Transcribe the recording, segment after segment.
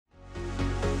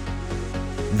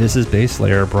This is Base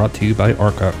Layer, brought to you by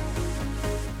Arca.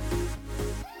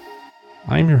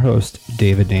 I'm your host,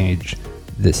 David Nage.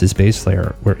 This is Base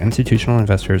Layer, where institutional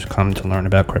investors come to learn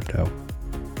about crypto.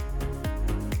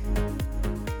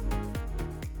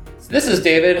 This is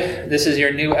David. This is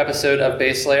your new episode of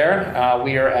Base Layer.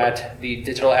 We are at the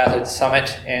Digital Asset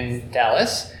Summit in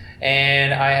Dallas,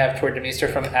 and I have Tor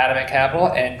Demeester from Adamant Capital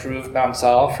and Dhruv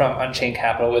Bansal from Unchained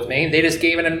Capital with me. They just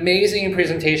gave an amazing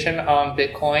presentation on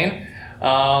Bitcoin.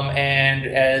 And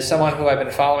as someone who I've been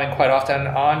following quite often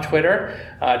on Twitter,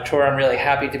 Tor, I'm really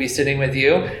happy to be sitting with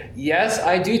you. Yes,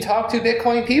 I do talk to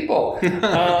Bitcoin people, and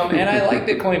I like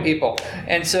Bitcoin people.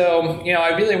 And so,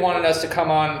 I really wanted us to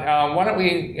come on. Why don't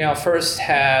we, first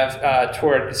have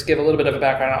Tor just give a little bit of a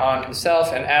background on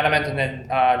himself and Adamant, and then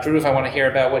Dhruv, I want to hear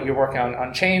about what you're working on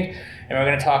Unchained, and we're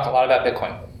going to talk a lot about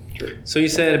Bitcoin. Sure. So you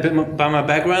said a bit about my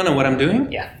background and what I'm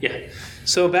doing? Yeah.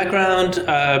 So background,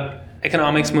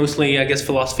 economics mostly, I guess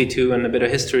philosophy too, and a bit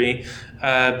of history.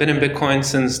 Been in Bitcoin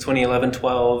since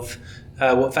 2011-12.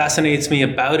 What fascinates me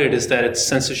about it is that it's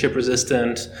censorship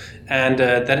resistant, and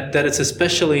that it's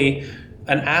especially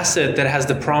an asset that has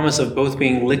the promise of both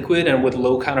being liquid and with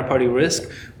low counterparty risk,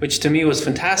 which to me was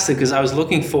fantastic because I was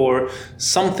looking for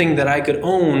something that I could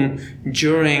own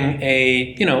during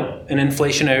an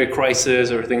inflationary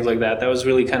crisis or things like that. That was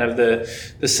really kind of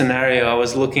the scenario I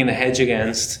was looking to hedge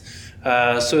against.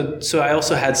 So I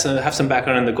also have some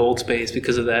background in the gold space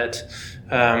because of that,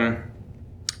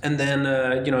 and then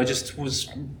just was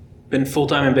been full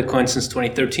time in Bitcoin since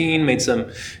 2013. Made some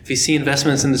VC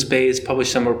investments in the space,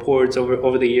 published some reports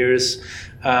over the years,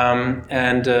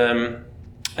 and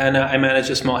I manage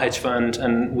a small hedge fund,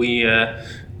 and we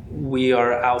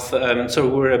are alpha. So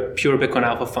we're a pure Bitcoin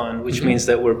alpha fund, which means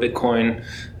that we're Bitcoin.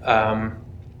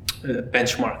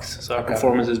 Benchmarks. So our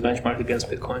performance is benchmarked against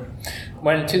Bitcoin.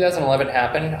 When 2011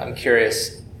 happened, I'm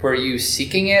curious, were you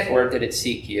seeking it or did it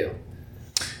seek you?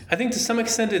 I think to some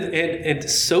extent it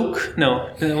soak.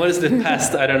 No, what is the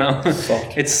past? I don't know.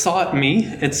 It sought me.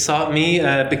 It sought me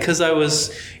because I was,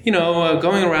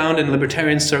 going around in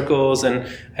libertarian circles, and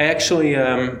I actually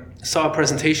saw a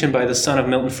presentation by the son of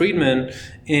Milton Friedman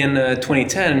in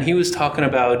 2010. And he was talking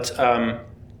about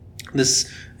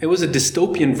this. It was a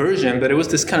dystopian version, but it was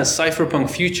this kind of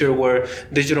cypherpunk future where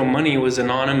digital money was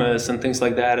anonymous and things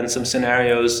like that in some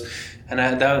scenarios. And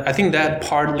I think that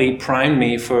partly primed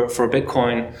me for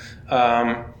Bitcoin.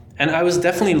 And I was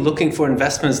definitely looking for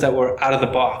investments that were out of the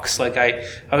box. Like I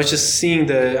was just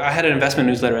seeing I had an investment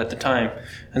newsletter at the time.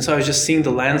 And so I was just seeing the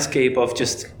landscape of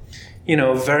just,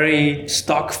 very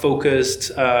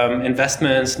stock-focused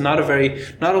investments, not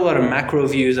a lot of macro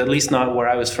views, at least not where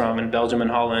I was from in Belgium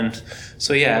and Holland.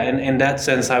 So yeah, in that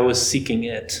sense, I was seeking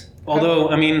it.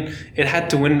 Although, it had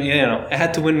to win me, it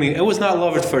had to win me. It was not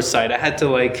love at first sight. I had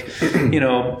to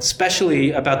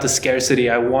especially about the scarcity,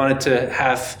 I wanted to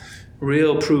have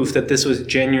real proof that this was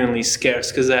genuinely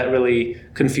scarce, because that really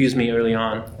confused me early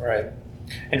on. Right.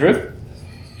 And Dhruv?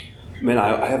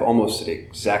 I have almost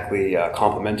exactly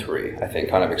complementary, I think,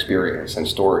 kind of experience and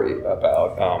story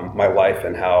about my life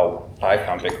and how I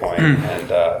found Bitcoin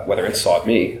and whether it sought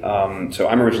me. So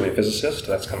I'm originally a physicist.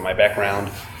 That's kind of my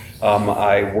background.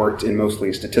 I worked in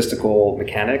mostly statistical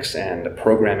mechanics and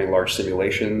programming large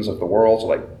simulations of the world. So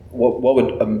like, what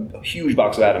would a huge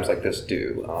box of atoms like this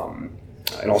do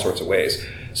in all sorts of ways?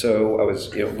 So I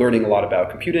was learning a lot about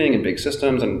computing and big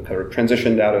systems, and kind of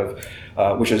transitioned out of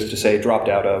dropped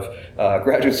out of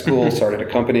graduate school, started a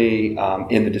company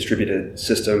in the distributed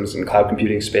systems and cloud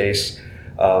computing space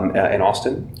in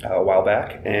Austin a while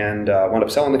back, and wound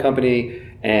up selling the company.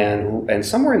 And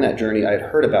somewhere in that journey, I had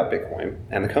heard about Bitcoin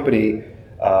and the company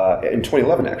in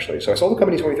 2011, actually. So I sold the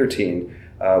company in 2013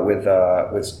 with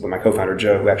my co-founder,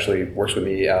 Joe, who actually works with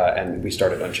me, and we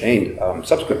started Unchained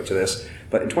subsequent to this.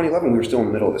 But in 2011, we were still in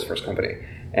the middle of this first company.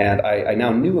 And I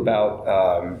now knew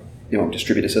about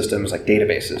distributed systems like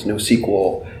databases,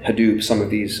 NoSQL, Hadoop, some of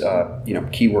these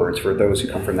keywords for those who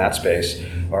come from that space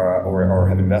or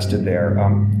have invested there.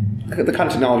 The kind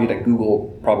of technology that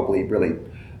Google probably really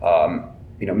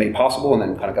made possible, and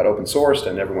then kind of got open sourced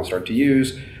and everyone started to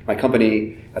use. My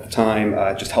company at the time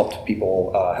just helped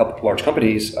people, help large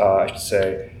companies,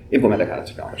 implement that kind of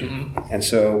technology. Mm-hmm. And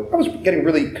so I was getting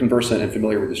really conversant and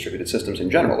familiar with distributed systems in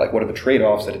general. Like, what are the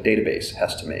trade-offs that a database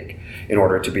has to make in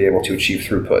order to be able to achieve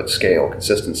throughput, scale,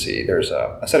 consistency? There's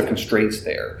a set of constraints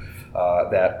there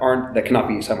that cannot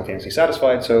be simultaneously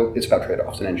satisfied. So it's about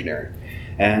trade-offs in engineering.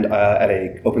 And at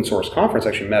a open source conference, I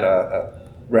actually met a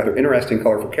rather interesting,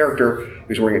 colorful character. He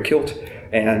was wearing a kilt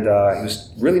And he was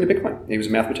really into Bitcoin. He was a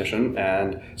mathematician,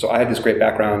 and so I had this great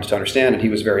background to understand, and he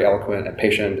was very eloquent and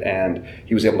patient, and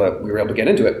we were able to get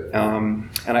into it. And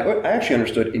I actually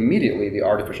understood immediately the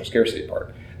artificial scarcity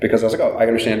part, because I was like, oh, I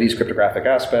understand these cryptographic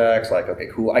aspects. Like, okay,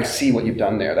 cool. I see what you've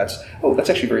done there. That's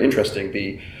actually very interesting.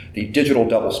 The digital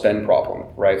double spend problem,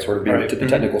 right? Sort of being the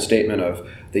technical statement of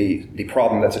the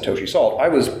problem that Satoshi solved. I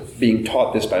was being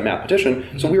taught this by a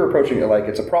mathematician, so we were approaching it like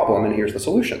it's a problem and here's the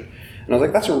solution. And I was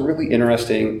like, that's a really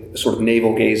interesting sort of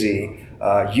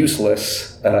navel-gazy,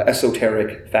 useless,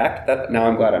 esoteric fact that now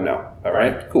I'm glad I know. All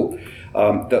right, cool.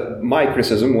 My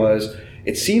criticism was,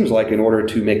 it seems like in order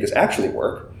to make this actually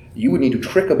work, you would need to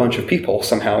trick a bunch of people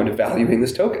somehow into valuing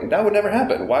this token. That would never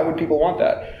happen. Why would people want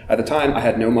that? At the time, I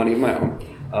had no money of my own.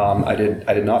 I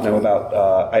did not know about.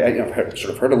 I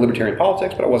sort of heard of libertarian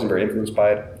politics, but I wasn't very influenced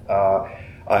by it.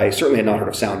 I certainly had not heard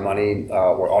of sound money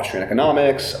or Austrian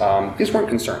economics. These weren't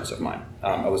concerns of mine.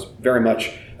 I was very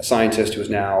much a scientist who is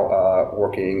now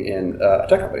working in a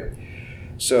tech company.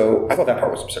 So I thought that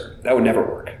part was absurd. That would never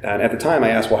work. And at the time I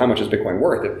asked, well, how much is Bitcoin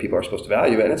worth if people are supposed to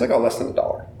value it? And it's like, oh, less than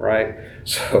 $1, right?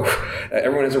 So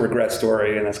everyone has a regret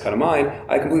story, and that's kind of mine.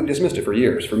 I completely dismissed it for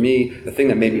years. For me, the thing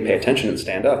that made me pay attention and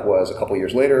stand up was a couple of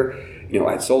years later,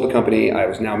 I had sold a company. I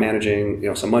was now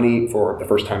managing, some money for the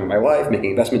first time in my life, making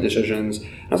investment decisions.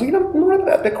 And I was like, what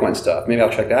about that Bitcoin stuff? Maybe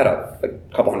I'll check that out, like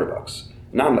a couple $100.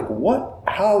 Now I'm like, what?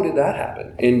 How did that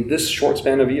happen? In this short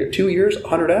span of 2 years,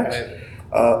 100x?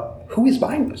 Who is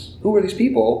buying this? Who are these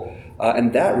people?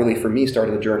 And that really, for me,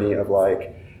 started the journey of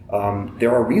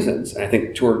there are reasons. And I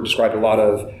think Tuur described a lot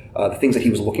of the things that he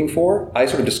was looking for. I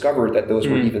sort of discovered that those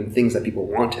were even things that people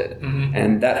wanted.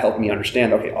 And that helped me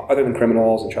understand, okay, other than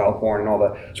criminals and child porn and all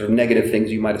the sort of negative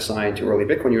things you might assign to early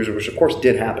Bitcoin users, which of course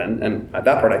did happen, and at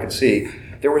that part I could see,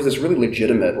 there was this really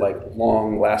legitimate,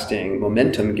 long-lasting,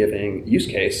 momentum-giving use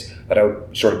case that I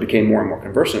sort of became more and more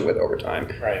conversant with over time.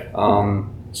 Right.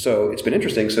 So it's been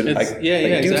interesting. So dudes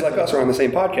exactly. like us are on the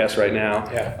same podcast right now.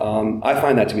 Yeah. I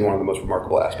find that to be one of the most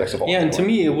remarkable aspects of all. Yeah, and to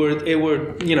me, it were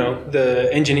the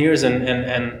engineers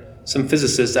and some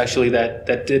physicists actually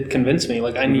that did convince me.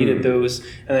 Like I needed those,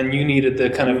 and then you needed the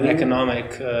kind of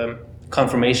economic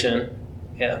confirmation.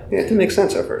 Yeah. Yeah, it didn't make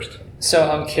sense at first. So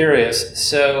I'm curious.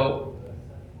 So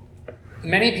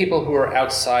many people who are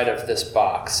outside of this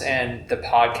box and the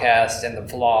podcast and the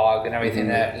vlog and everything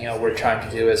that we're trying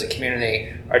to do as a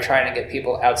community are trying to get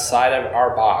people outside of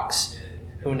our box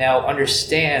who now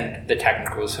understand the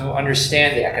technicals, who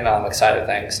understand the economic side of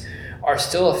things, are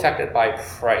still affected by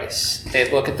price.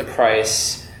 They look at the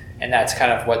price and that's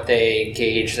kind of what they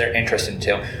gauge their interest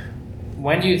into.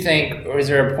 When do you think, or is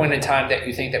there a point in time that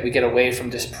you think that we get away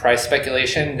from this price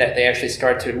speculation, that they actually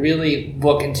start to really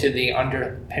look into the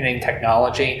underpinning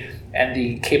technology and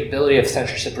the capability of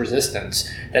censorship resistance,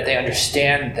 that they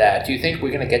understand that? Do you think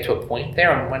we're going to get to a point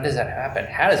there, and when does that happen?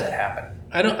 How does it happen?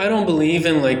 I don't believe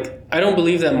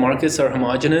that markets are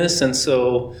homogenous, and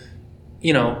so,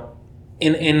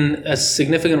 in a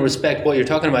significant respect, what you're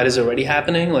talking about is already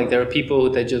happening. Like there are people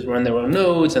that just run their own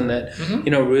nodes and that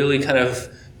really kind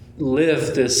of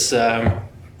live this,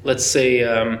 let's say,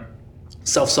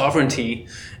 self-sovereignty,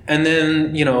 and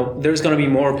then there's going to be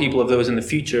more people of those in the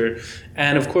future,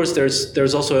 and of course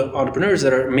there's also entrepreneurs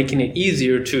that are making it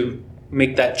easier to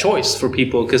make that choice for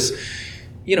people, because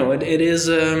it is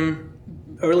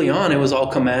early on it was all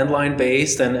command line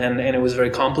based, and it was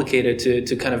very complicated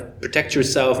to kind of protect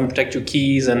yourself and protect your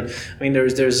keys. And I mean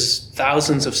there's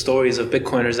thousands of stories of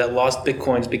Bitcoiners that lost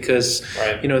Bitcoins because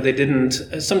they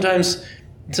didn't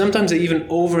Sometimes they even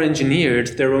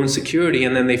over-engineered their own security,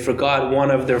 and then they forgot one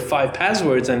of their 5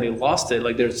 passwords and they lost it.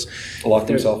 Like locked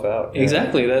themselves out. Yeah.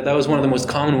 Exactly. That was one of the most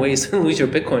common ways to lose your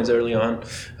Bitcoins early on.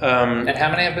 And how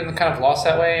many have been kind of lost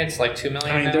that way? It's like 2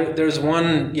 million. I mean, there's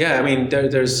one. Yeah, I mean,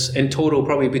 there's in total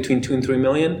probably between 2 and 3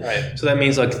 million. Right. So that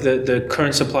means like the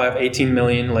current supply of 18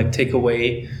 million, like take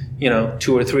away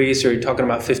 2 or 3, so you're talking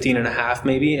about 15 and a half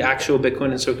maybe actual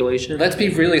Bitcoin in circulation. Let's be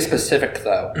really specific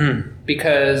though,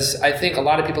 because I think a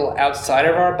lot of people outside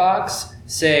of our box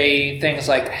say things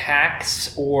like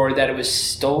hacks or that it was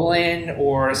stolen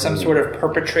or some sort of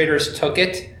perpetrators took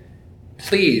it.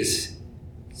 Please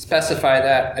specify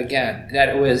that again, that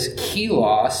it was key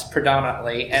loss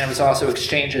predominantly, and it was also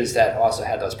exchanges that also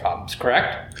had those problems,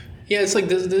 correct? Yeah, it's like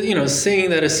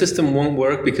saying that a system won't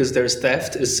work because there's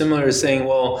theft is similar to saying,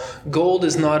 well, gold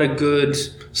is not a good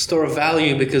store of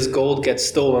value because gold gets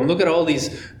stolen. Look at all these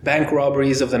bank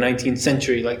robberies of the 19th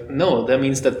century. Like, no, that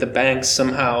means that the banks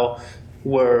somehow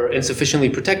were insufficiently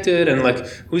protected, and like,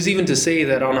 who's even to say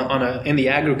that in the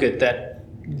aggregate that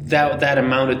that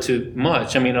amounted to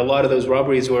much. I mean, a lot of those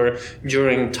robberies were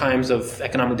during times of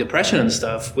economic depression and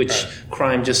stuff, which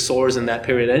crime just soars in that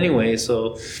period anyway.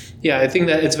 So, yeah, I think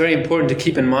that it's very important to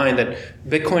keep in mind that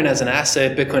Bitcoin as an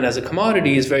asset, Bitcoin as a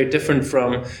commodity is very different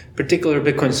from particular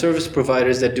Bitcoin service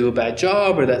providers that do a bad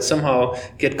job or that somehow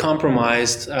get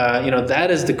compromised.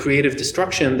 That is the creative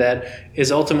destruction that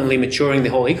is ultimately maturing the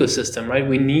whole ecosystem, right?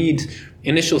 We need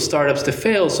initial startups to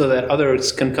fail so that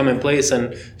others can come in place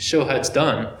and show how it's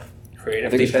done. I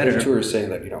think it's better. Tour is saying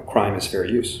that crime is fair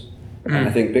use, and I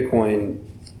think Bitcoin.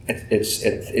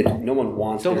 No one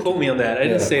wants. Don't quote me on that. I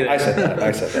didn't say that.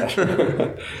 I said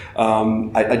that.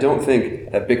 I don't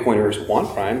think that Bitcoiners want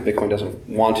crime. Bitcoin doesn't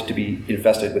want to be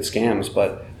infested with scams,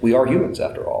 but we are humans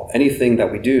after all. Anything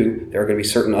that we do, there are going to be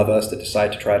certain of us that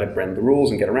decide to try to bend the rules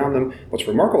and get around them. What's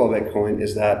remarkable about Bitcoin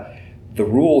is that the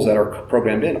rules that are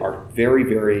programmed in are very,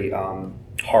 very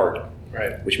hard.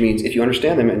 Right. Which means if you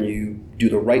understand them and you do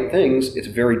the right things, it's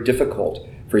very difficult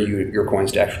for your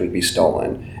coins to actually be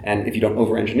stolen. And if you don't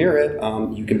over-engineer it,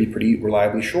 you can be pretty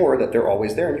reliably sure that they're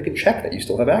always there, and you can check that you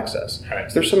still have access. Right.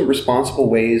 So there's some responsible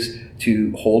ways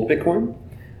to hold Bitcoin,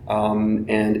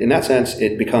 and in that sense,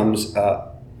 it becomes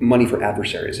money for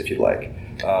adversaries, if you like.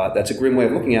 That's a grim way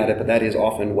of looking at it, but that is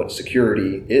often what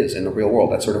security is in the real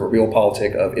world. That's sort of a real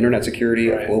politic of internet security,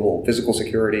 of global physical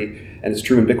security, and it's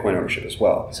true in Bitcoin ownership as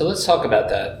well. So let's talk about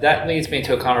that. That leads me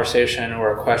to a conversation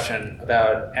or a question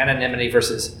about anonymity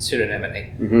versus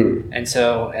pseudonymity. Mm-hmm. And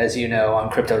so, as you know, on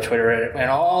crypto Twitter, it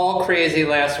went all crazy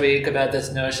last week about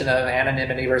this notion of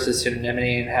anonymity versus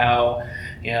pseudonymity and how,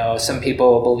 some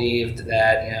people believed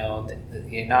that,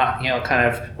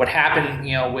 kind of what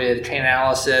happened, with chain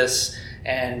analysis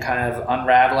and kind of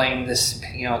unraveling this,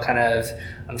 kind of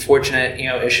unfortunate,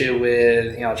 issue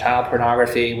with, child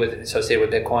pornography associated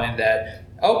with Bitcoin, that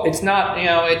it's not,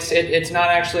 it's not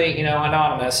actually,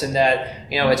 anonymous, and that,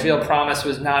 its real promise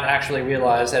was not actually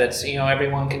realized, that it's,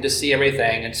 everyone can just see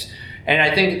everything. And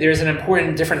I think there's an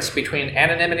important difference between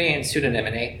anonymity and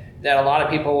pseudonymity that a lot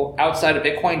of people outside of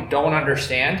Bitcoin don't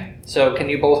understand. So can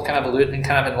you both kind of allude and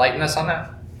kind of enlighten us on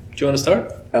that? Do you want to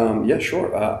start? Yeah, sure.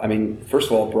 First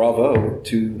of all, bravo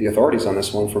to the authorities on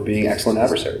this one for being excellent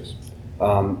adversaries.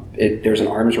 There's an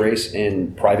arms race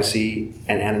in privacy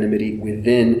and anonymity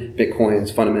within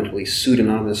Bitcoin's fundamentally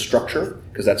pseudonymous structure,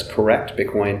 because that's correct.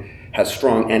 Bitcoin has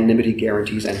strong anonymity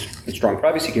guarantees and strong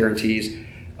privacy guarantees,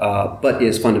 but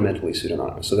is fundamentally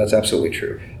pseudonymous. So that's absolutely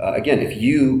true. Again,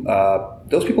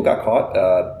 those people got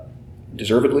caught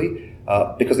deservedly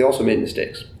because they also made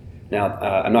mistakes. Now,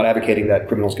 I'm not advocating that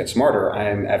criminals get smarter. I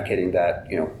am advocating that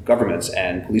governments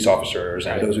and police officers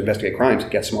and those who investigate crimes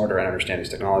get smarter and understand these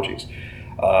technologies.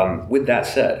 With that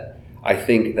said, I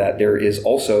think that there is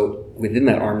also within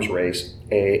that arms race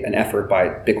an effort by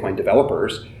Bitcoin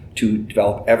developers to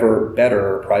develop ever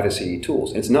better privacy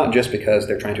tools. And it's not just because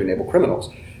they're trying to enable criminals.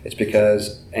 It's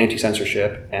because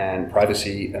anti-censorship and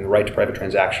privacy and the right to private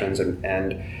transactions and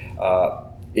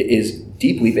it is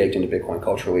deeply baked into Bitcoin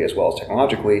culturally as well as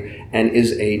technologically, and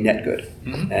is a net good.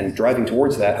 Mm-hmm. And driving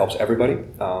towards that helps everybody.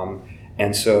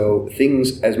 And so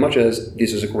things, as much as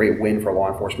this is a great win for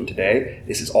law enforcement today,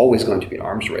 this is always going to be an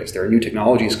arms race. There are new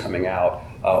technologies coming out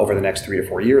over the next 3 to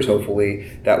 4 years,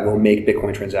 hopefully, that will make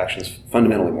Bitcoin transactions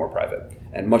fundamentally more private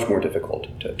and much more difficult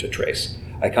to trace.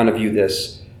 I kind of view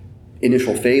this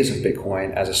initial phase of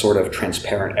Bitcoin as a sort of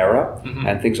transparent era, mm-hmm.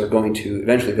 and things are going to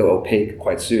eventually go opaque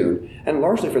quite soon. And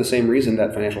largely for the same reason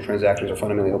that financial transactions are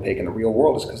fundamentally opaque in the real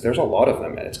world, is because there's a lot of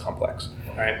them and it's complex.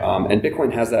 Right. And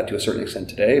Bitcoin has that to a certain extent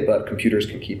today, but computers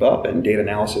can keep up and data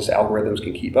analysis algorithms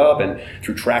can keep up, and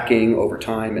through tracking over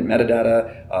time and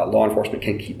metadata, law enforcement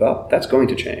can keep up. That's going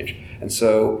to change. And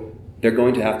so they're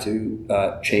going to have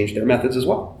to change their methods as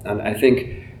well. And I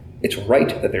think it's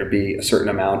right that there be a certain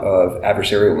amount of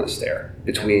adversarialness there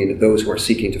between those who are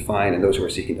seeking to find and those who are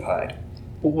seeking to hide.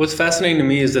 What's fascinating to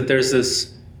me is that there's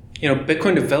this,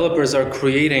 Bitcoin developers are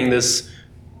creating this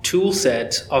tool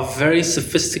set of very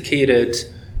sophisticated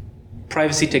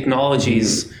privacy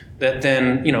technologies that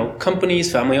then,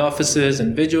 companies, family offices,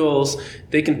 individuals,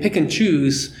 they can pick and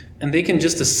choose, and they can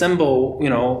just assemble,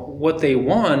 what they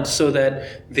want so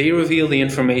that they reveal the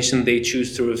information they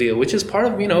choose to reveal, which is part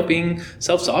of, being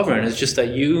self-sovereign. It's just that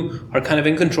you are kind of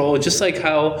in control, just like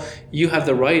how you have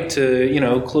the right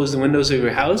to, close the windows of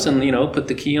your house and, put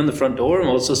the key on the front door. And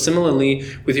also similarly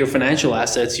with your financial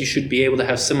assets, you should be able to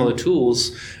have similar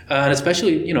tools. And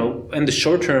especially, in the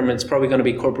short term, it's probably going to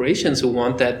be corporations who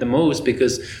want that the most,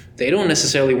 because they don't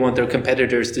necessarily want their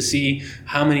competitors to see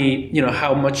how many,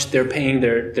 how much they're paying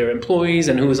their their employees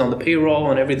and who was on the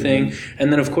payroll and everything.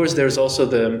 And then, of course, there's also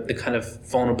the kind of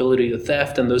vulnerability to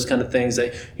theft and those kind of things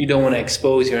that you don't want to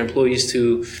expose your employees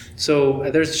to. So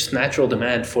there's just natural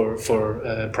demand for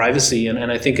privacy,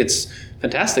 and I think it's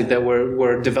fantastic that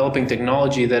we're developing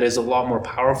technology that is a lot more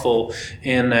powerful.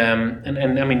 And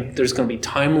I mean, there's going to be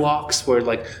time locks where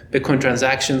like Bitcoin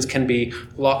transactions can be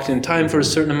locked in time for a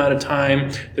certain amount of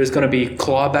time. There's going to be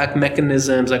clawback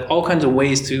mechanisms, like all kinds of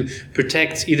ways to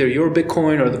protect either your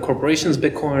Bitcoin or the corporation's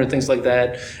Bitcoin or things like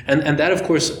that. And that, of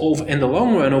course, in the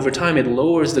long run, over time, it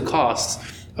lowers the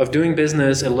costs of doing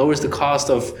business. It lowers the cost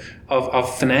of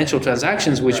financial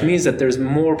transactions, which means that there's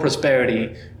more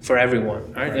prosperity for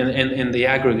everyone, right? In the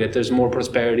aggregate, there's more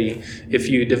prosperity if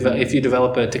you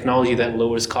develop a technology that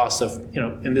lowers costs of,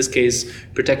 in this case,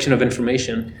 protection of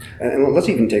information. And let's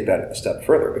even take that a step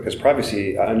further, because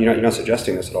privacy, you're not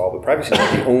suggesting this at all, but privacy is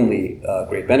not the only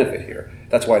great benefit here.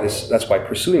 That's why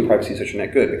pursuing privacy is such a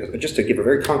net good. Because just to give a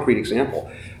very concrete example,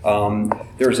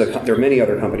 there are many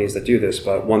other companies that do this,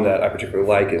 but one that I particularly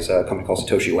like is a company called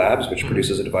Satoshi Labs, which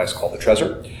produces a device called the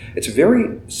Trezor. It's a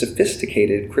very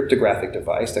sophisticated cryptographic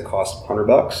device that costs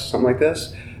 $100, something like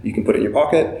this. You can put it in your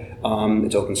pocket.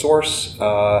 It's open source.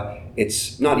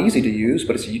 It's not easy to use,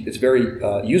 but it's very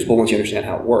usable once you understand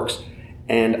how it works.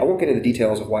 And I won't get into the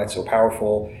details of why it's so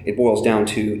powerful. It boils down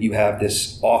to you have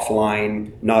this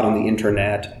offline, not on the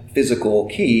internet, physical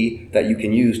key that you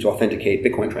can use to authenticate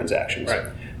Bitcoin transactions. Right.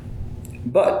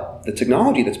 But the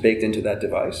technology that's baked into that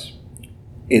device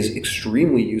is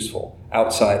extremely useful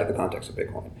outside of the context of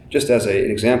Bitcoin. Just as an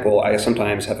example, I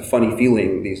sometimes have a funny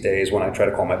feeling these days when I try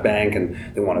to call my bank and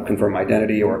they want to confirm my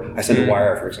identity, or I send a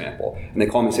wire, for example, and they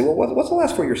call me and say, well, what's the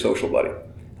last four of your social, buddy?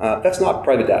 That's not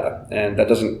private data, and that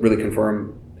doesn't really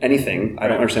confirm anything. I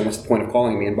don't understand what's the point of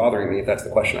calling me and bothering me if that's the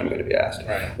question I'm going to be asked.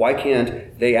 Right. Why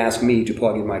can't they ask me to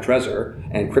plug in my Trezor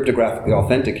and cryptographically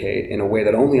authenticate in a way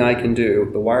that only I can do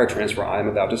the wire transfer I'm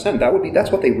about to send?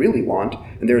 That's what they really want,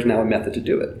 and there's now a method to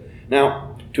do it.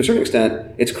 Now, to a certain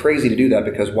extent, it's crazy to do that,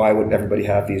 because why would everybody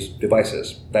have these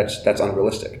devices? That's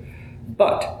unrealistic.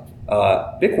 But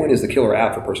Bitcoin is the killer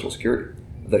app for personal security.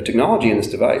 The technology in this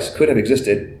device could have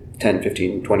existed 10,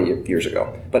 15, 20 years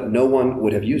ago, but no one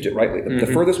would have used it rightly. The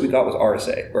furthest we got was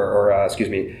RSA,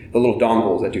 the little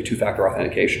dongles that do two-factor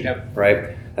authentication,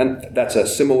 right? And that's a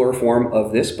similar form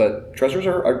of this, but Trezors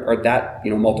are that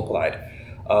multiplied.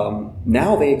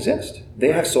 Now they exist.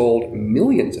 They have sold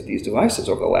millions of these devices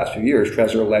over the last few years.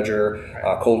 Trezor, Ledger,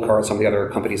 Coldcard, some of the other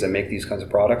companies that make these kinds of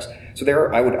products. So there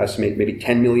are, I would estimate, maybe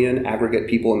 10 million aggregate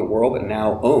people in the world that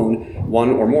now own one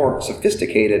or more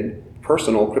sophisticated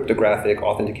personal cryptographic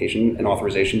authentication and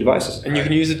authorization devices. And you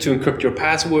can use it to encrypt your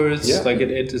passwords. Yeah. Like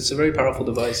it's a very powerful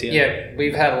device. Yeah,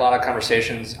 we've had a lot of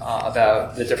conversations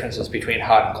about the differences between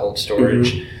hot and cold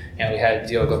storage. We had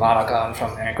Diogo Monaco on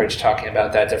from Anchorage talking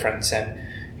about that difference, and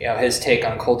his take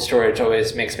on cold storage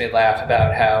always makes me laugh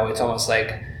about how it's almost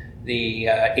like the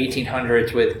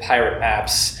 1800s with pirate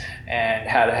maps and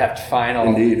how to have to find all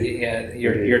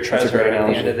your Trezor at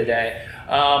the end of the day.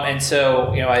 And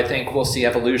so, I think we'll see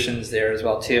evolutions there as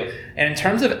well too. And in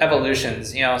terms of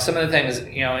evolutions, some of the things,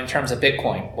 in terms of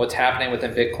Bitcoin, what's happening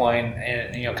within Bitcoin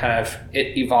and, kind of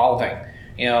it evolving.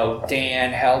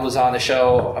 Dan Held was on the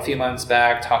show a few months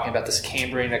back talking about this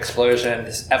Cambrian explosion,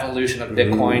 this evolution of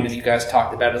Bitcoin, and you guys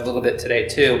talked about it a little bit today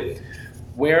too.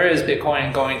 Where is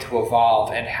Bitcoin going to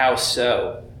evolve, and how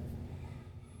so?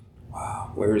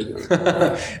 Wow, where is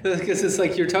it? Because it's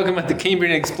like you're talking about the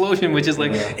Cambrian explosion, which is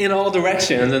like in all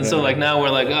directions, and so like now we're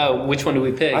like, oh, which one do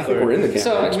we pick? I think we're in the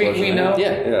Cambrian explosion. We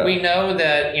know, we know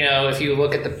that if you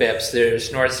look at the BIPs,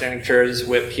 there's Nordstranger's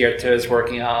WIP Pieta is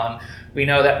working on. We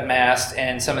know that Mast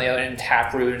and some of the other, and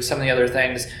Taproot and some of the other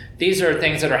things, these are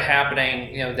things that are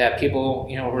happening, that people,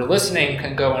 who are listening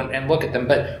can go and look at them.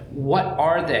 But what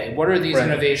are they? What are these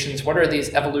innovations? What are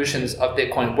these evolutions of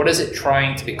Bitcoin? What is it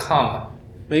trying to become?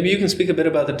 Maybe you can speak a bit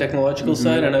about the technological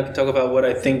side, and I can talk about what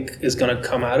I think is going to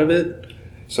come out of it.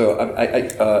 So,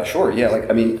 sure,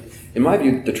 yeah. In my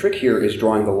view, the trick here is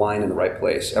drawing the line in the right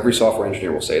place. Every software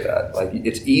engineer will say that.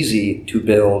 It's easy to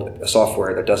build a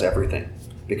software that does everything,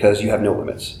 because you have no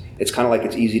limits. It's kind of like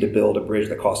it's easy to build a bridge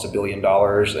that costs $1 billion,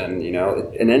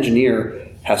 and an engineer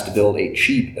has to build a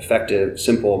cheap, effective,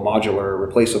 simple, modular,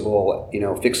 replaceable,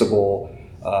 fixable,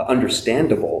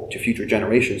 understandable to future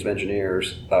generations of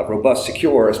engineers, robust,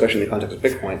 secure, especially in the context of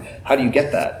Bitcoin. How do you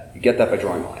get that? You get that by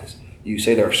drawing lines. You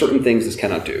say there are certain things this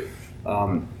cannot do.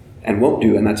 And won't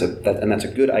do, and that's a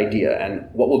good idea. And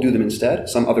what will do them instead?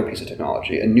 Some other piece of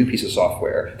technology, a new piece of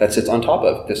software that sits on top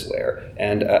of this layer.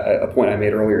 And a point I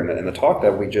made earlier in the talk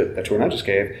that Tor and I just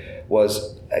gave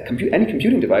was any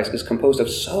computing device is composed of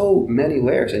so many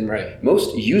layers, and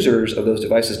most users of those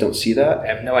devices don't see that. I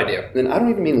have no idea. And I don't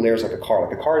even mean layers like a car.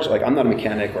 Like a car is like, I'm not a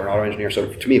mechanic or an auto engineer,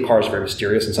 so to me a car is very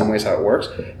mysterious in some ways how it works.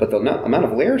 But the amount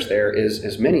of layers there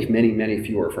is many, many, many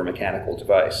fewer for a mechanical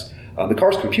device. The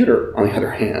car's computer, on the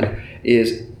other hand,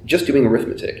 is just doing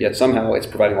arithmetic, yet somehow it's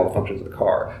providing all the functions of the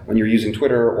car. When you're using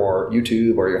Twitter or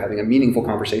YouTube, or you're having a meaningful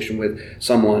conversation with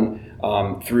someone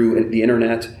through the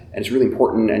internet, and it's really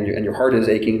important, and your heart is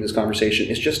aching in this conversation,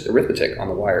 it's just arithmetic on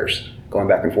the wires going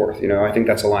back and forth. I think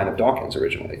that's a line of Dawkins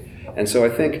originally. And so I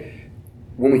think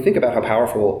when we think about how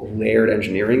powerful layered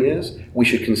engineering is, we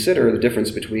should consider the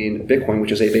difference between Bitcoin,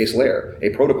 which is a base layer, a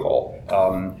protocol,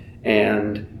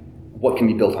 and what can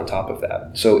be built on top of that.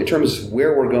 So in terms of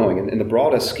where we're going, in the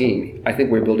broadest scheme, I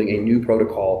think we're building a new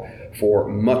protocol for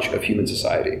much of human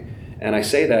society. And I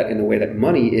say that in the way that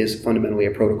money is fundamentally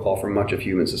a protocol for much of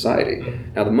human society.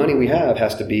 Now, the money we have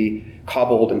has to be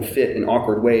cobbled and fit in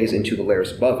awkward ways into the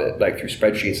layers above it, like through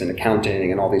spreadsheets and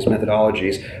accounting and all these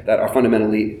methodologies that are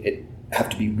fundamentally have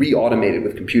to be re-automated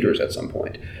with computers at some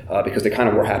point, because they kind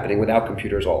of were happening without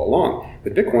computers all along.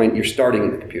 With Bitcoin, you're starting in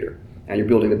the computer, and you're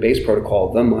building the base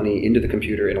protocol, the money, into the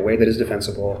computer in a way that is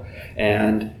defensible.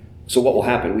 And so what will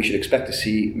happen? We should expect to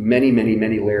see many, many,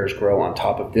 many layers grow on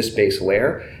top of this base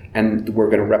layer, and we're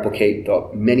going to replicate the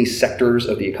many sectors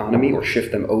of the economy or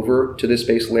shift them over to this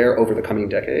base layer over the coming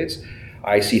decades.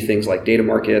 I see things like data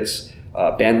markets,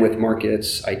 bandwidth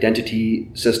markets, identity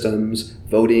systems,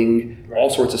 voting, all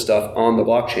sorts of stuff on the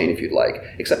blockchain, if you'd like,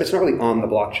 except it's not really on the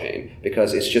blockchain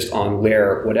because it's just on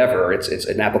layer whatever. It's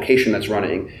an application that's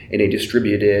running in a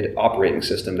distributed operating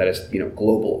system that is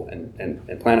global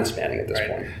and planet spanning at this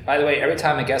point. By the way, every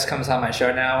time a guest comes on my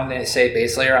show now and they say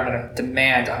base layer, I'm going to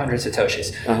demand 100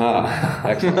 Satoshis.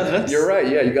 Excellent. You're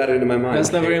right. Yeah, you got it into my mind.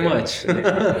 That's not very much.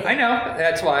 I know.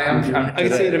 That's why I'm I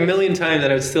could say it a million times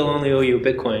that I would still only owe you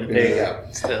Bitcoin. There you go.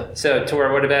 Still. So,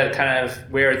 Tor, what about kind of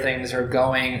where things are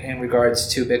going in regards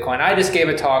to Bitcoin? I just gave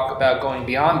a talk about going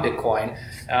beyond Bitcoin.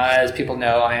 As people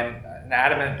know, I am an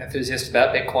adamant enthusiast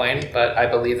about Bitcoin, but I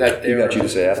believe that You got you to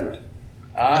say adamant.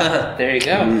 There you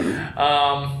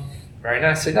go. Very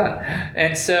nicely done.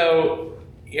 And so,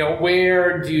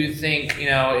 where do you think,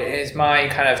 as my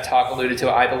kind of talk alluded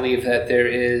to, I believe that there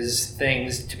is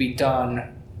things to be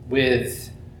done with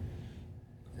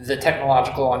the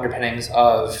technological underpinnings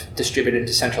of distributed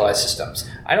decentralized systems.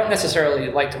 I don't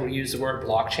necessarily like to use the word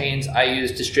blockchains. I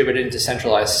use distributed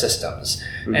decentralized systems.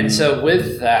 Mm-hmm. And so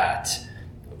with that,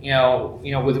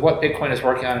 with what Bitcoin is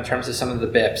working on in terms of some of the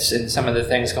BIPs and some of the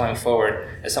things going forward,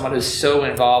 as someone who's so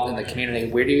involved in the community,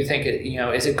 where do you think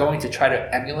is it going to try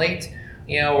to emulate,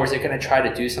 or is it going to try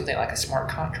to do something like a smart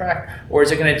contract, or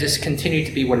is it going to just continue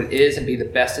to be what it is and be the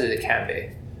best that it can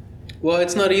be? Well,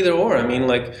 it's not either or. I mean,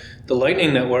 like the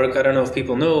Lightning Network, I don't know if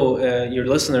people know, your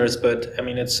listeners, but I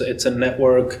mean, it's a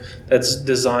network that's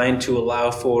designed to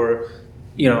allow for,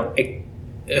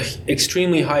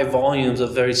 extremely high volumes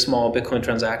of very small Bitcoin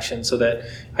transactions, so that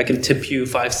I can tip you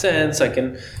 5 cents, I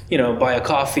can, buy a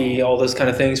coffee, all those kind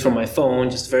of things from my phone,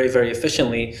 just very, very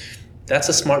efficiently. That's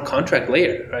a smart contract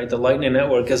layer, right? The Lightning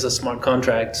Network is a smart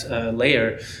contract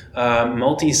layer.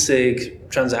 Multi-sig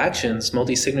transactions,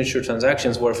 multi-signature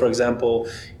transactions, where, for example,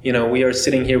 we are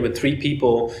sitting here with 3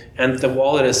 people, and the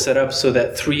wallet is set up so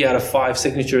that 3 out of 5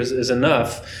 signatures is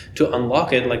enough to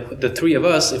unlock it. Like the 3 of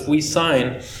us, if we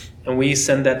sign and we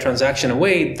send that transaction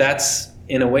away, that's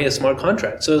in a way a smart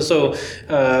contract. So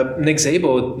Nick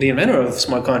Szabo, the inventor of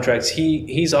smart contracts,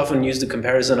 he's often used the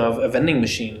comparison of a vending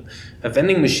machine. A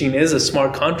vending machine is a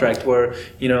smart contract where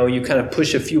you kind of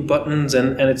push a few buttons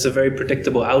and it's a very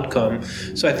predictable outcome.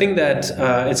 So I think that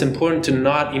it's important to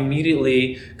not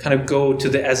immediately kind of go to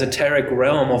the esoteric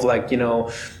realm of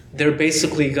they're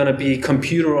basically going to be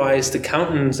computerized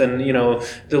accountants, and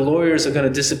the lawyers are going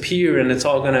to disappear, and it's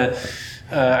all going to.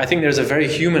 I think there's a very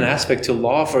human aspect to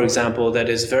law, for example, that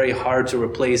is very hard to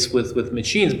replace with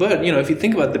machines. But if you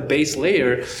think about the base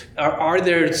layer, are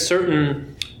there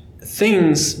certain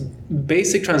things,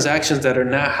 basic transactions that are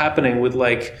now happening with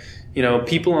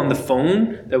people on the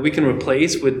phone that we can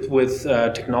replace with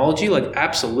technology? Like,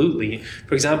 absolutely.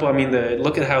 For example, I mean,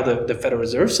 look at how the Federal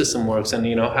Reserve System works, and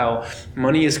how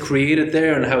money is created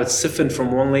there and how it's siphoned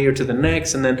from one layer to the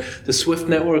next, and then the SWIFT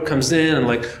network comes in,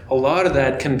 and a lot of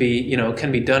that can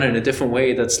be done in a different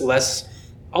way that's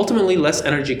ultimately less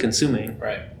energy consuming.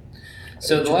 Right.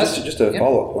 So just a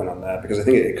follow-up point on that, because I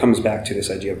think it comes back to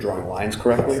this idea of drawing lines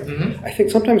correctly. Mm-hmm. I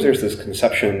think sometimes there's this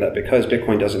conception that because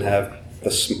Bitcoin doesn't have the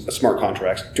smart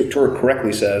contracts, Tor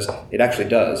correctly says it actually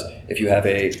does if you have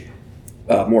a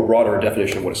more broader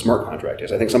definition of what a smart contract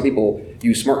is. I think some people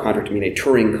use smart contract to mean a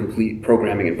Turing-complete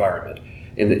programming environment.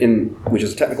 which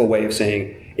is a technical way of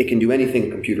saying it can do anything a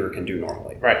computer can do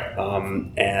normally. Right.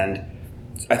 And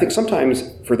I think sometimes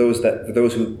for those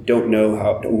who don't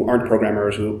know who aren't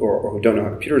programmers or who don't know how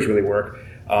computers really work,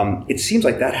 it seems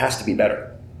like that has to be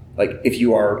better. Like if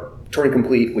you are Turing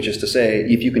complete, which is to say,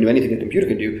 if you can do anything a computer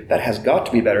can do, that has got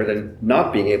to be better than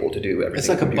not being able to do everything. It's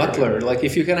like a butler. Like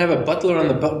if you can have a butler on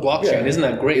the blockchain, isn't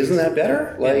that great? Isn't that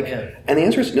better? And the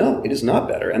answer is no, it is not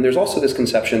better. And there's also this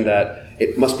conception that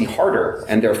it must be harder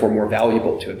and therefore more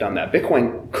valuable to have done that.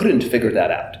 Bitcoin couldn't figure that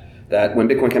out. That when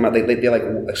Bitcoin came out, they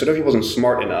Satoshi wasn't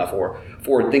smart enough or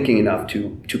forward thinking enough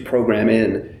to program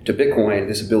in to Bitcoin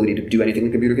this ability to do anything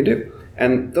a computer can do.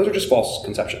 And those are just false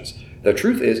conceptions. The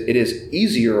truth is, it is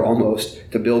easier almost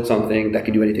to build something that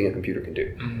can do anything a computer can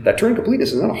do. Mm-hmm. That Turing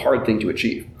completeness is not a hard thing to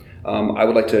achieve. I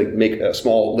would like to make a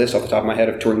small list off the top of my head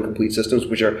of Turing complete systems,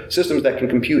 which are systems that can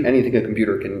compute anything a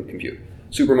computer can compute.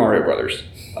 Super Mario Brothers.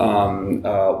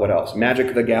 What else?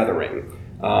 Magic the Gathering.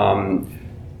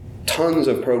 Tons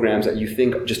of programs that you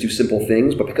think just do simple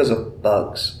things, but because of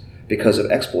bugs, because of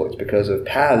exploits, because of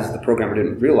paths the programmer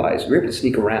didn't realize, you're able to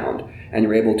sneak around and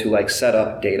you're able to set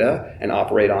up data and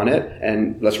operate on it.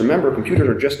 And let's remember, computers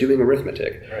are just doing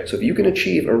arithmetic. Right. So if you can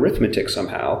achieve arithmetic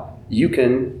somehow, you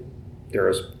can,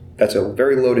 that's a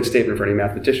very loaded statement for any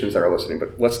mathematicians that are listening,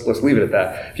 but let's leave it at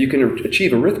that. If you can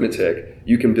achieve arithmetic,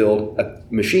 you can build a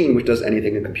machine which does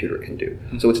anything a computer can do.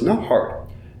 Mm-hmm. So it's not hard.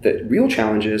 The real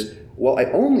challenge is, well, I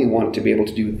only want to be able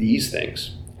to do these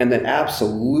things and then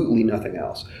absolutely nothing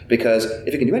else. Because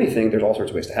if it can do anything, there's all sorts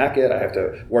of ways to hack it. I have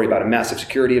to worry about a massive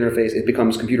security interface. It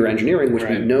becomes computer engineering, which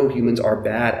we know humans are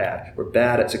bad at. We're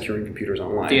bad at securing computers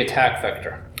online. The attack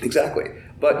vector. Exactly.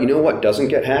 But you know what doesn't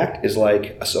get hacked is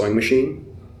like a sewing machine.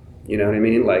 You know what I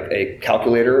mean? Like a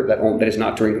calculator that is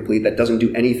not Turing complete, that doesn't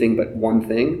do anything but one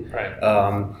thing.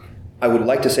 Right. I would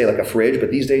like to say like a fridge, but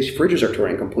these days fridges are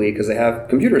Turing complete because they have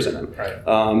computers in them.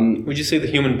 Right. Would you say the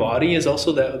human body is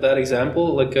also that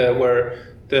example,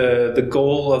 where the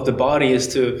goal of the body is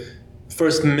to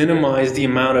first minimize the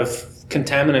amount of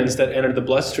contaminants that enter the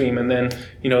bloodstream, and then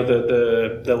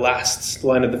the last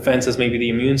line of defense is maybe the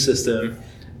immune system?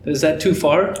 Is that too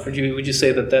far, or would you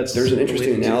say that's? There's an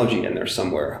interesting analogy in there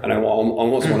somewhere, and I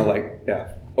almost want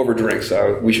to over drink,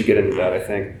 so we should get into that, I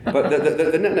think. But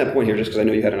the net point here, just because I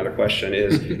know you had another question,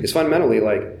 is fundamentally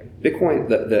like Bitcoin,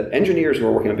 the engineers who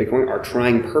are working on Bitcoin are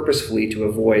trying purposefully to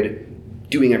avoid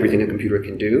doing everything a computer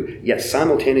can do, yet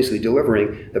simultaneously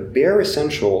delivering the bare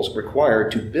essentials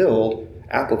required to build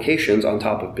applications on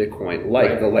top of Bitcoin,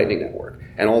 like the Lightning Network,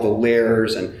 and all the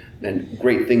layers and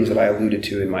great things that I alluded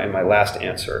to in my last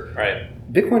answer.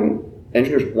 Right. Bitcoin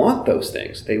engineers want those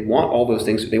things. They want all those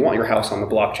things. They want your house on the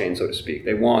blockchain, so to speak.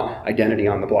 They want identity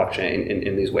on the blockchain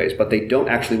in these ways, but they don't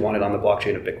actually want it on the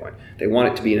blockchain of Bitcoin. They want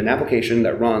it to be in an application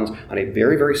that runs on a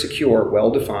very, very secure,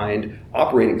 well-defined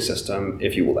operating system,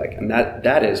 if you will like. And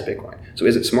that is Bitcoin. So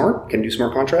is it smart? Can it do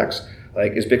smart contracts?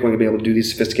 Like, is Bitcoin going to be able to do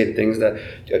these sophisticated things that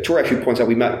Tor actually points out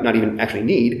we might not even actually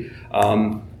need?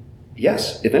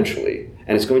 Yes, eventually.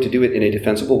 And it's going to do it in a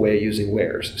defensible way using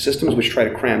layers. Systems which try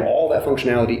to cram all that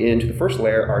functionality into the first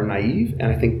layer are naive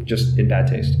and I think just in bad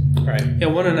taste. Right. Yeah,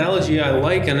 one analogy I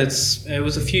like, and it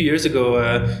was a few years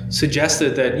ago,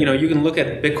 suggested that you can look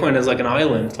at Bitcoin as like an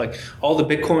island. Like all the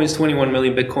Bitcoins, 21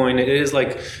 million Bitcoin, it is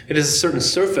a certain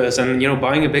surface, and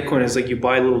buying a Bitcoin is like you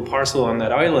buy a little parcel on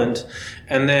that island.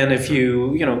 And then if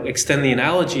you extend the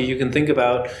analogy, you can think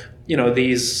about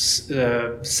these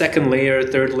second layer,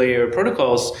 third layer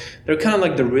protocols. They're kind of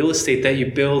like the real estate that you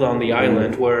build on the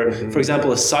island, where, for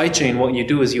example, a sidechain, what you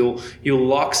do is you'll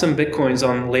lock some Bitcoins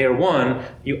on layer 1,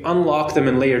 you unlock them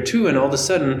in layer 2, and all of a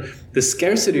sudden the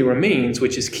scarcity remains,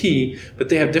 which is key, but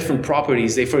they have different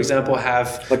properties. They, for example,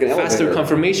 have like faster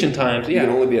confirmation times. You can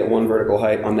only be at one vertical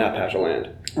height on that patch of land.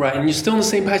 Right, and you're still in the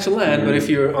same patch of land, but if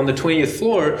you're on the 20th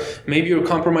floor, maybe you're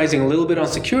compromising a little bit on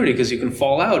security because you can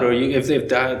fall out, or if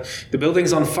the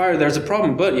building's on fire, there's a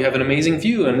problem, but you have an amazing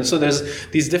view. And so there's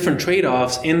these different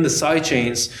trade-offs in the side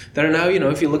chains that are now,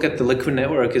 if you look at the Liquid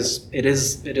network, it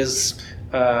is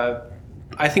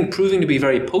I think proving to be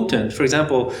very potent. For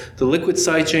example, the Liquid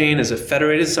sidechain is a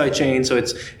federated sidechain, so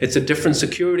it's a different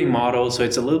security model, so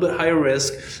it's a little bit higher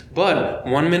risk, but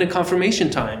 1 minute confirmation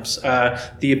times,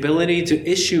 the ability to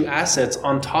issue assets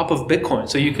on top of Bitcoin.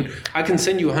 So I can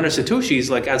send you 100 Satoshis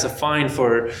like as a fine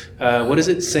for, what is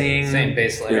it saying? Saying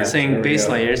base layer. Saying base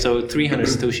layer, so 300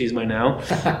 Satoshis by now.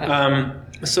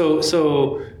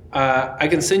 I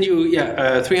can send you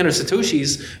 300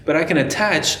 Satoshis, but I can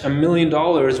attach $1 million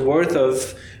worth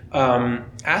of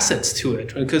assets to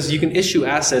it, because you can issue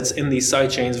assets in these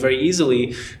sidechains very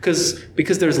easily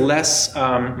because there's less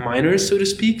miners, so to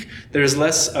speak. There's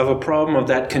less of a problem of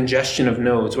that congestion of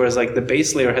nodes, whereas like the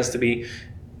base layer has to be,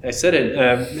 I said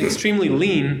it, extremely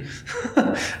lean.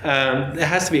 It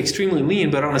has to be extremely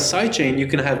lean, but on a sidechain you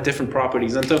can have different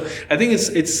properties. And so I think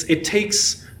it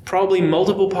takes probably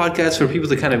multiple podcasts for people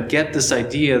to kind of get this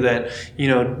idea that, you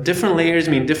know, different layers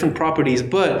mean different properties,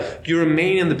 but you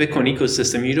remain in the Bitcoin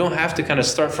ecosystem. You don't have to kind of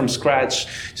start from scratch.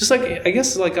 Just like, I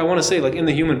guess, like I want to say, like in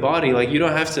the human body, like you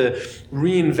don't have to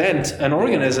reinvent an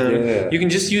organism. Yeah. You can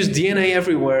just use DNA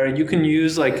everywhere. You can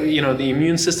use like, you know, the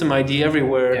immune system ID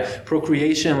everywhere,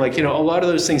 procreation, like, you know, a lot of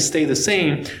those things stay the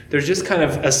same. They're just kind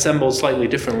of assembled slightly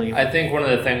differently. I think one of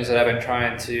the things that I've been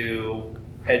trying to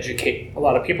educate a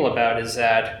lot of people about is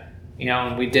that, you know,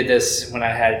 and we did this when I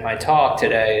had my talk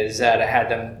today, is that I had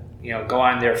them, you know, go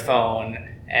on their phone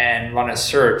and run a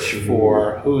search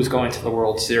for who's going to the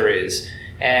World Series.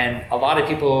 And a lot of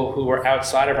people who are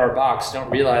outside of our box don't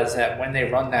realize that when they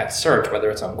run that search, whether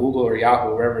it's on Google or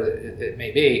Yahoo, wherever it may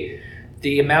be,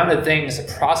 the amount of things,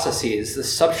 the processes, the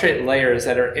substrate layers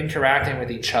that are interacting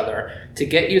with each other to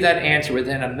get you that answer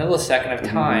within a millisecond of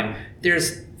time,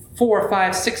 there's 4,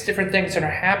 5, 6 different things that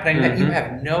are happening that you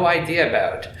have no idea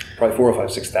about. Probably 4 or 5,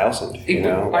 6,000. You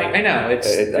know, I know.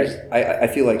 I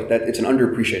feel like that it's an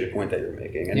underappreciated point that you're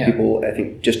making, and people, I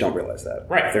think, just don't realize that.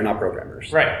 Right. They're not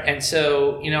programmers. Right. And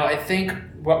so, you know, I think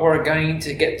what we're going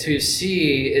to get to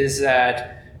see is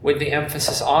that with the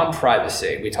emphasis on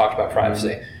privacy, we talked about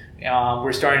privacy.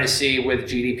 We're starting to see with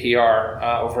GDPR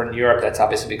over in Europe, that's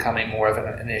obviously becoming more of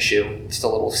an issue. It's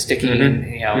still a little sticky. And,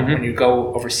 you know, when you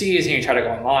go overseas and you try to go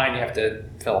online, you have to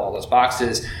fill all those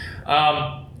boxes.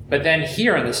 But then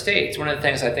here in the States, one of the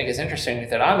things I think is interesting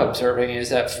that I'm observing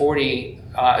is that 40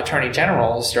 attorney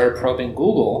generals started probing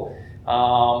Google.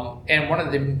 And one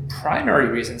of the primary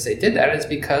reasons they did that is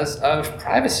because of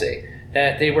privacy.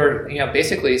 That they were, you know,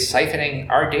 basically siphoning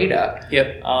our data.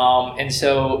 And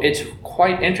so it's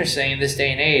quite interesting in this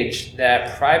day and age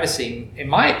that privacy, in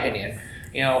my opinion,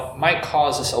 you know, might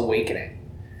cause this awakening.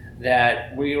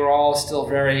 That we are all still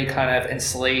very kind of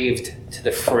enslaved to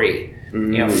the free.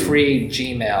 You know, free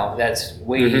Gmail, that's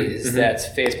Waze, that's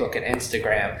Facebook and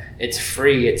Instagram. It's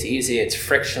free, it's easy, it's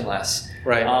frictionless.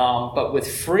 Right. But with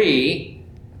free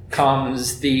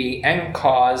comes the end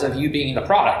cause of you being the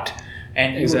product.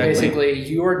 And you basically,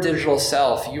 your digital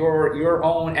self, your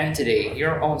own entity,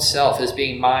 your own self is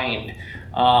being mined.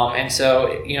 And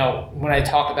so, you know, when I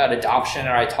talk about adoption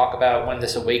or I talk about when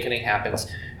this awakening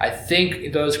happens, I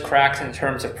think those cracks in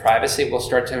terms of privacy will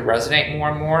start to resonate more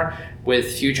and more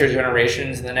with future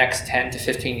generations in the next 10 to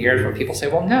 15 years, where people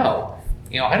say, well, no,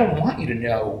 you know, I don't want you to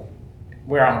know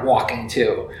where I'm walking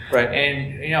to. Right.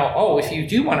 And, you know, oh, if you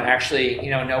do want to actually,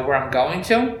 you know where I'm going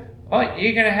to, well,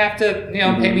 you're going to have to, you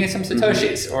know, pay me some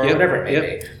Satoshis or whatever it may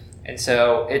be. And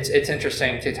so it's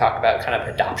interesting to talk about kind of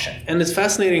adoption. And it's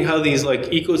fascinating how these like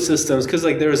ecosystems, because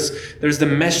like there's the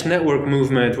mesh network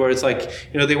movement where it's like,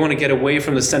 you know, they want to get away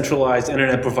from the centralized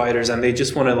internet providers and they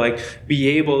just want to like be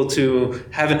able to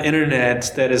have an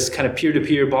internet that is kind of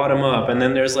peer-to-peer, bottom up. And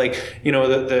then there's like, you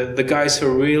know, the guys who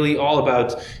are really all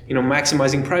about, you know,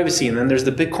 maximizing privacy. And then there's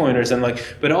the Bitcoiners and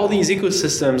like, but all these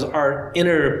ecosystems are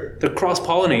they're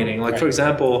cross-pollinating. Like for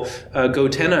example,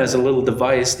 Gotenna is a little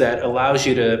device that allows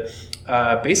you to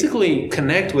basically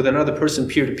connect with another person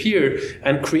peer-to-peer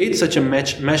and create such a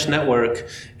mesh network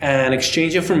and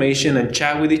exchange information and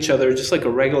chat with each other just like a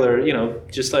regular, you know,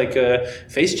 just like a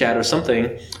face chat or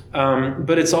something.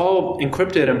 But it's all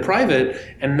encrypted and private,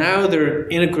 and now they're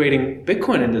integrating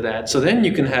Bitcoin into that. So then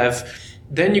you can monetize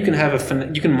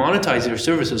your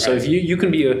services. So if you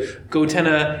can be a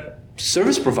Gotenna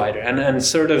service provider and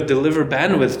sort of deliver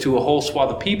bandwidth to a whole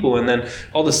swath of people, and then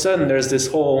all of a sudden there's this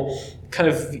whole kind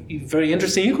of very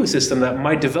interesting ecosystem that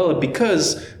might develop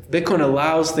because Bitcoin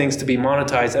allows things to be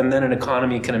monetized and then an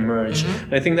economy can emerge.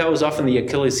 And I think that was often the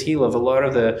Achilles heel of a lot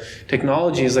of the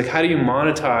technologies, like how do you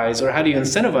monetize or how do you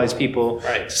incentivize people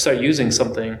to start using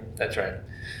something? That's right.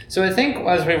 So I think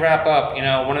as we wrap up, you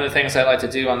know, one of the things I like to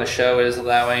do on the show is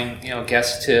allowing, you know,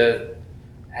 guests to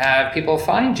have people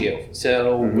find you.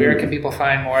 So where can people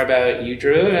find more about you,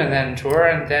 Drew, and then Tor,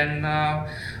 and then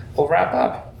we'll wrap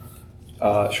up.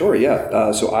 Sure,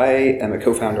 yeah. So I am a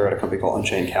co-founder at a company called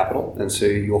Unchained Capital, and so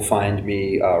you'll find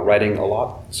me writing a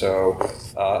lot. So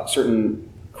certain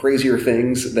crazier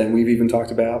things than we've even talked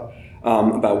about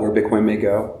where Bitcoin may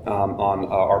go on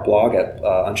our blog at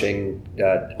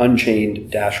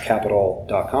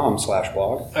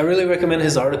unchained-capital.com/blog. I really recommend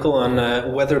his article on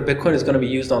whether Bitcoin is going to be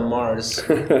used on Mars.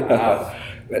 Yeah,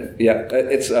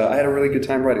 it's I had a really good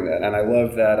time writing that, and I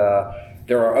love that.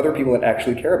 there are other people that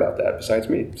actually care about that besides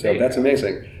me. So that's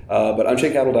amazing. But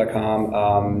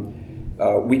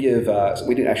UnchainedCapital.com, we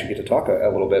didn't actually get to talk a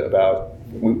little bit about.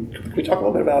 Can we talk a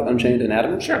little bit about Unchained and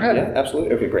Adamant? Sure, go ahead. Yeah,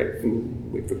 absolutely. Okay, great.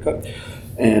 Wait for the cut.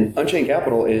 And Unchained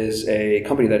Capital is a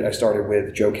company that I started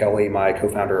with Joe Kelly, my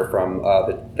co-founder from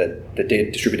the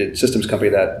data distributed systems company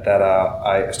that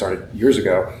I started years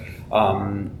ago.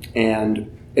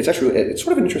 And it's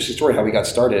sort of an interesting story how we got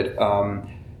started.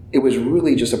 It was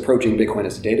really just approaching Bitcoin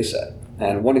as a data set.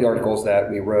 And one of the articles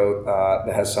that we wrote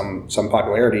that has some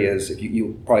popularity is, if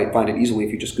you probably find it easily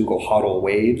if you just Google HODL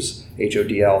waves,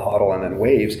 HODL, HODL, and then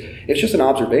waves. It's just an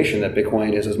observation that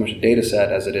Bitcoin is as much a data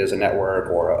set as it is a network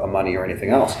or a money or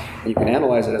anything else. And you can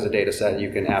analyze it as a data set, and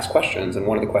you can ask questions. And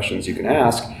one of the questions you can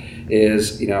ask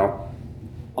is,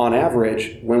 on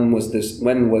average, when was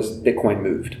Bitcoin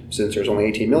moved? Since there's only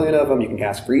 18 million of them, you can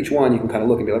ask for each one. You can kind of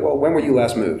look and be like, well, when were you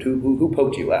last moved? Who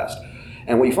poked you last?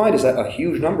 And what you find is that a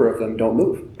huge number of them don't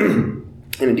move.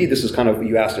 And indeed, this is kind of,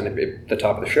 you asked in the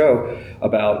top of the show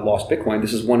about lost Bitcoin.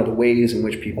 This is one of the ways in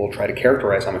which people try to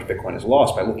characterize how much Bitcoin is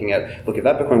lost by looking at, look, if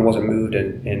that Bitcoin wasn't moved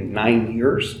in 9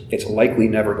 years, it's likely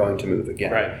never going to move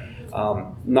again. Right.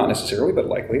 Not necessarily, but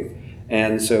likely.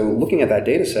 And so looking at that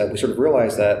data set, we sort of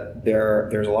realized that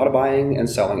there's a lot of buying and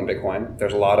selling in Bitcoin.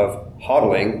 There's a lot of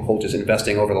hodling, which is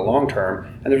investing over the long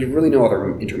term, and there's really no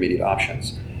other intermediate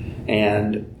options.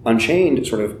 And Unchained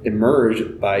sort of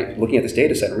emerged by looking at this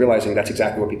data set and realizing that's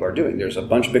exactly what people are doing. There's a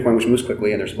bunch of Bitcoin which moves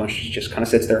quickly, and there's a bunch that just kind of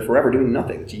sits there forever doing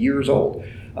nothing. It's years old.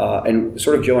 And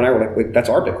sort of Joe and I were like, wait, that's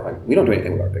our Bitcoin. We don't do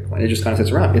anything with our Bitcoin. It just kind of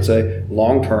sits around. It's a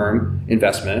long-term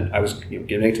investment. I was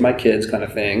giving it to my kids kind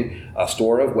of thing, a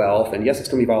store of wealth. And yes, it's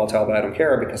going to be volatile, but I don't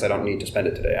care because I don't need to spend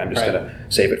it today. I'm just going to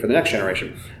save it for the next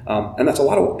generation. And that's a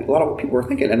lot of what people were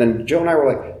thinking. And then Joe and I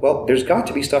were like, well, there's got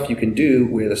to be stuff you can do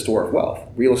with a store of wealth.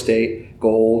 Real estate,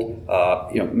 gold,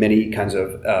 many kinds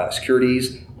of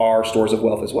securities are stores of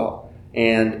wealth as well.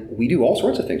 And we do all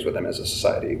sorts of things with them as a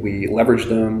society. We leverage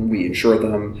them, we insure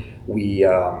them, we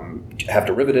have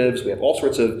derivatives, we have all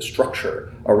sorts of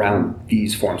structure around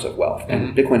these forms of wealth.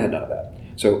 And Bitcoin had none of that.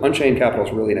 So Unchained Capital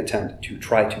is really an attempt to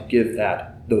try to give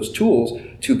those tools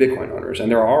to Bitcoin owners. And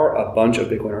there are a bunch of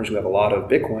Bitcoin owners who have a lot of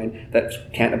Bitcoin that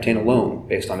can't obtain a loan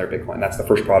based on their Bitcoin. That's the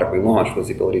first product we launched, was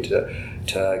the ability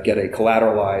to get a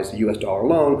collateralized US dollar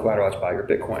loan collateralized by your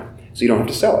Bitcoin. So you don't have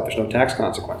to sell it. There's no tax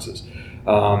consequences.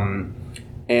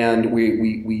 And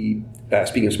we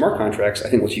speaking of smart contracts, I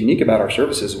think what's unique about our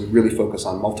services is we really focus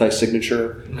on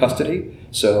multi-signature custody.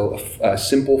 So a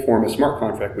simple form of smart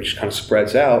contract which kind of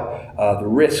spreads out the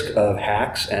risk of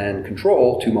hacks and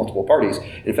control to multiple parties.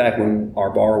 In fact, when our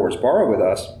borrowers borrow with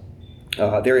us,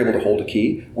 they're able to hold a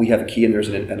key. We have a key, and there's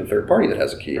an independent third party that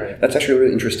has a key. Right. That's actually a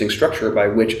really interesting structure by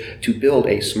which to build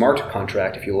a smart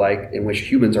contract, if you like, in which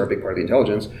humans are a big part of the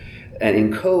intelligence,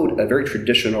 and encode a very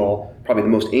traditional, probably the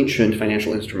most ancient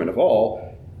financial instrument of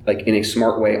all, like in a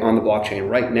smart way on the blockchain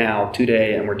right now,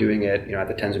 today, and we're doing it at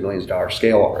the tens of millions of dollar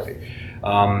scale already.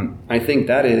 I think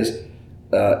that is,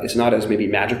 it's not as maybe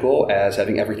magical as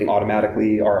having everything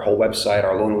automatically, our whole website,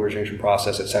 our loan origination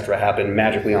process, et cetera, happen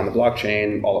magically on the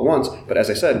blockchain all at once. But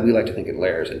as I said, we like to think in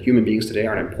layers, and human beings today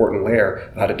are an important layer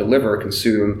of how to deliver,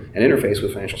 consume, and interface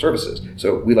with financial services.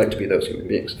 So we like to be those human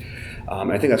beings.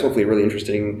 And I think that's hopefully a really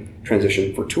interesting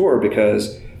transition for Tor,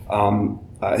 because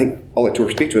I think I'll let Tor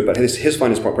speak to it, but his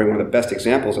fund is probably one of the best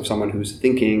examples of someone who's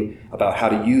thinking about how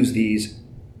to use these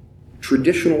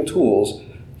traditional tools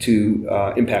to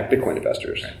impact Bitcoin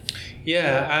investors.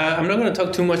 Yeah, I'm not going to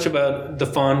talk too much about the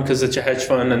fund because it's a hedge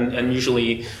fund, and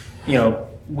usually,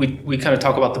 we kind of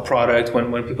talk about the product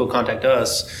when people contact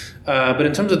us. But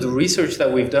in terms of the research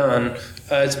that we've done,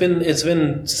 it's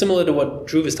been similar to what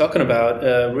Dhruv is talking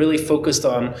about. Really focused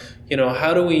on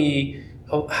how do we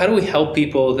help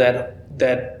people that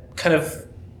kind of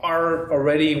are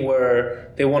already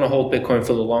where they want to hold Bitcoin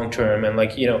for the long term, and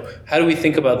how do we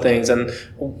think about things? And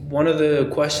one of the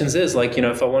questions is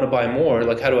if I want to buy more,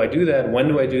 how do I do that? When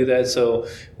do I do that? So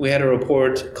we had a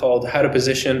report called How to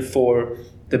Position for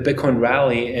the Bitcoin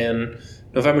Rally in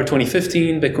November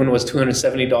 2015. Bitcoin was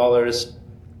 $270.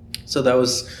 So that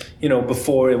was,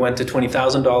 before it went to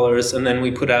 $20,000. And then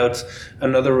we put out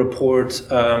another report.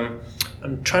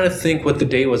 I'm trying to think what the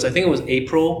date was. I think it was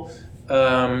April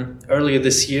earlier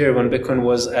this year when Bitcoin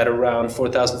was at around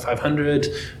 4,500,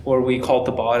 where we called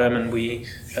the bottom, and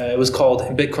it was called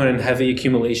Bitcoin in Heavy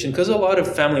Accumulation because a lot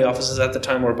of family offices at the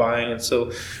time were buying, and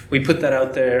so we put that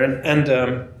out there,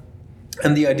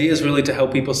 and the idea is really to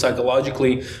help people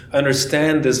psychologically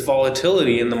understand this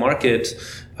volatility in the market,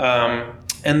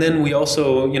 and then we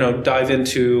also dive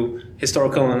into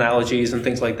historical analogies and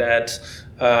things like that,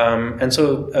 and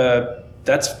so.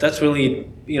 that's really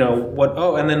what.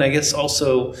 Oh, and then I guess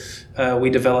also we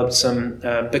developed some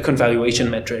Bitcoin valuation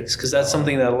metrics, because that's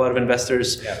something that a lot of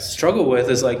investors struggle with.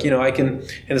 Is like, I can,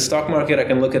 in the stock market, I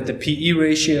can look at the PE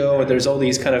ratio. There's all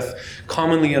these kind of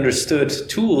commonly understood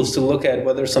tools to look at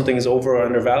whether something is over or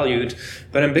undervalued.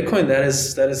 But in Bitcoin, that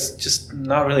is just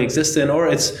not really existent, or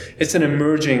it's an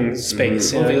emerging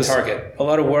space. Moving target. A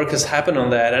lot of work has happened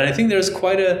on that, and I think there's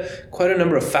quite a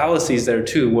number of fallacies there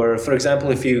too. Where, for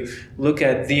example, if you look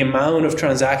at the amount of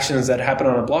transactions that happen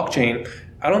on a blockchain,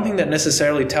 I don't think that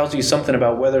necessarily tells you something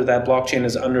about whether that blockchain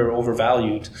is under or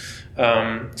overvalued.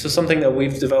 So something that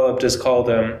we've developed is called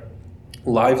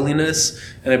liveliness,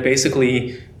 and it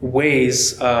basically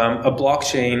weighs a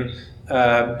blockchain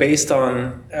based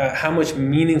on how much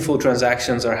meaningful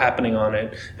transactions are happening on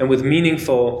it. And with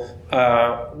meaningful,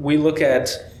 we look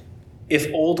at,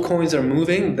 if old coins are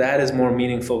moving, that is more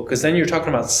meaningful, because then you're talking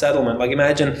about settlement. Like,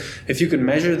 imagine if you could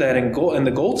measure that in gold, in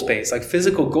the gold space, like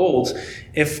physical gold.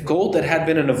 If gold that had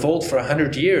been in a vault for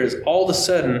 100 years, all of a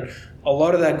sudden a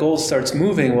lot of that gold starts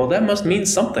moving, well, that must mean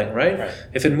something, right?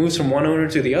 If it moves from one owner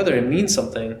to the other, it means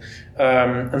something.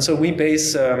 And so we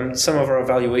base some of our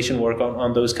evaluation work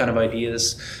on those kind of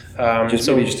ideas. Just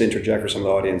to interject for some of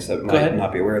the audience that might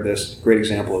not be aware of this, great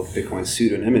example of Bitcoin's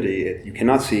pseudonymity. You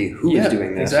cannot see who is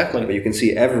doing this, but you can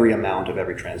see every amount of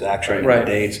every transaction, the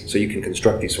dates, so you can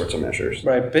construct these sorts of measures.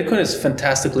 Right. Bitcoin is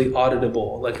fantastically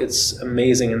auditable. Like, it's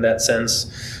amazing in that sense.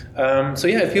 So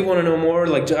yeah, if people want to know more,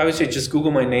 like, I would say just Google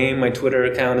my name. My Twitter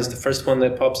account is the first one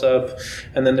that pops up,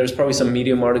 and then there's probably some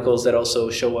Medium articles that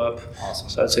also show up. Awesome.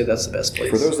 So I'd say that's the best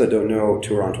place. For those that don't know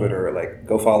Tuur on Twitter, like,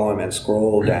 go follow him and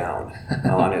scroll down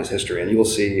on his history, and you will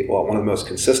see, well, one of the most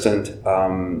consistent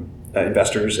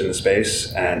investors in the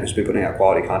space, and who's been putting out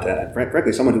quality content, and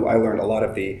frankly, someone who I learned a lot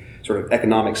of the sort of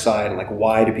economic side and like,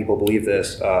 why do people believe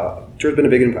this? Tuur's been a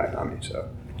big impact on me, so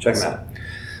check him out.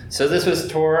 So this was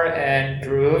Tuur and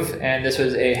Dhruv, and this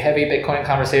was a heavy Bitcoin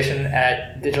conversation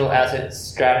at Digital Asset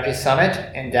Strategy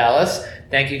Summit in Dallas.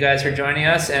 Thank you guys for joining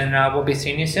us, and we'll be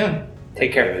seeing you soon.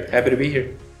 Take care. Happy to be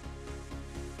here.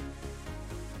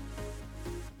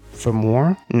 For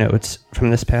more notes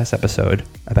from this past episode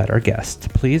about our guest,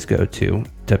 please go to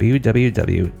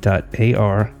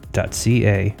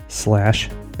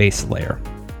www.ar.ca/baselayer.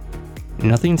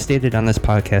 Nothing stated on this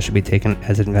podcast should be taken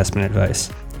as investment advice,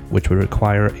 which would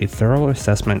require a thorough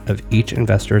assessment of each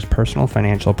investor's personal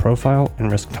financial profile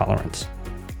and risk tolerance.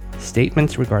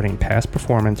 Statements regarding past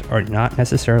performance are not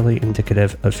necessarily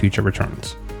indicative of future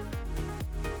returns.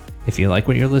 If you like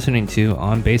what you're listening to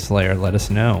on Baselayer, let us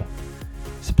know.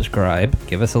 Subscribe,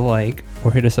 give us a like,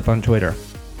 or hit us up on Twitter.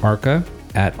 Arca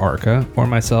 @Arca, or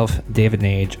myself, David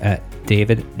Nage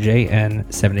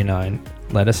 @DavidJN79.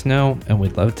 Let us know, and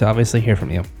we'd love to obviously hear from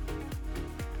you.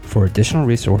 For additional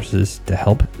resources to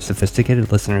help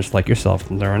sophisticated listeners like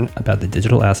yourself learn about the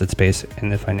digital asset space in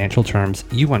the financial terms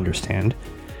you understand,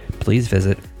 please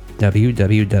visit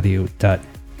www.ar.ca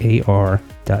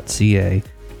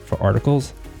for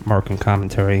articles, market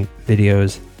commentary,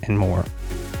 videos, and more.